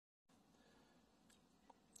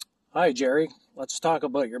Hi, Jerry. Let's talk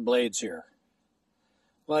about your blades here.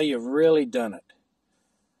 Well, you've really done it.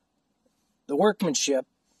 The workmanship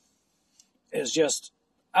is just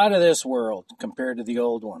out of this world compared to the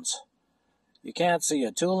old ones. You can't see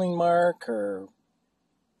a tooling mark or,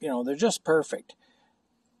 they're just perfect.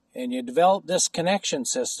 And you develop this connection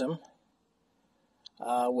system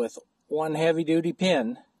with one heavy-duty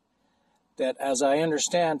pin that, as I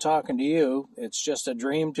understand talking to you, it's just a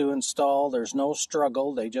dream to install. There's no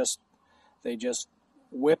struggle. They just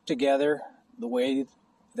whip together the way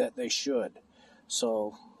that they should.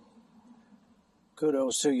 So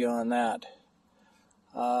kudos to you on that.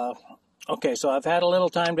 Okay, so I've had a little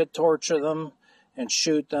time to torture them and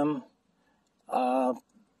shoot them.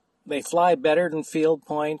 They fly better than field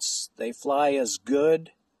points. They fly as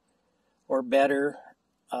good or better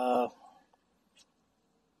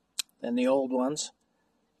than the old ones.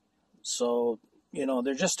 So,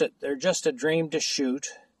 they're just a dream to shoot.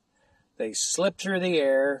 They slip through the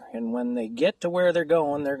air, and when they get to where they're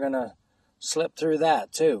going, they're going to slip through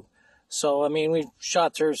that too. So, we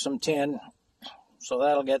shot through some tin, so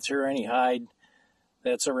that'll get through any hide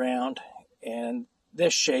that's around. And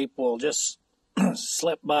this shape will just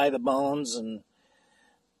slip by the bones and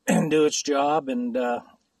do its job. And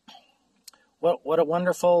what a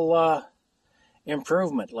wonderful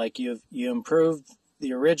improvement. Like you improved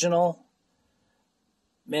the original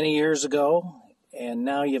many years ago, and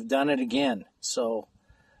now you've done it again. So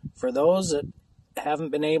for those that haven't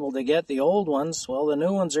been able to get the old ones, well, the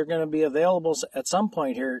new ones are going to be available at some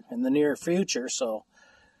point here in the near future. So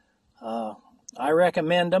I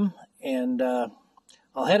recommend them, and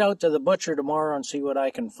I'll head out to the butcher tomorrow and see what I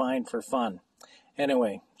can find for fun.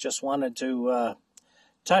 Anyway, just wanted to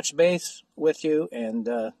touch base with you, and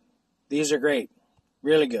these are great.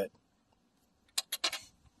 Really good.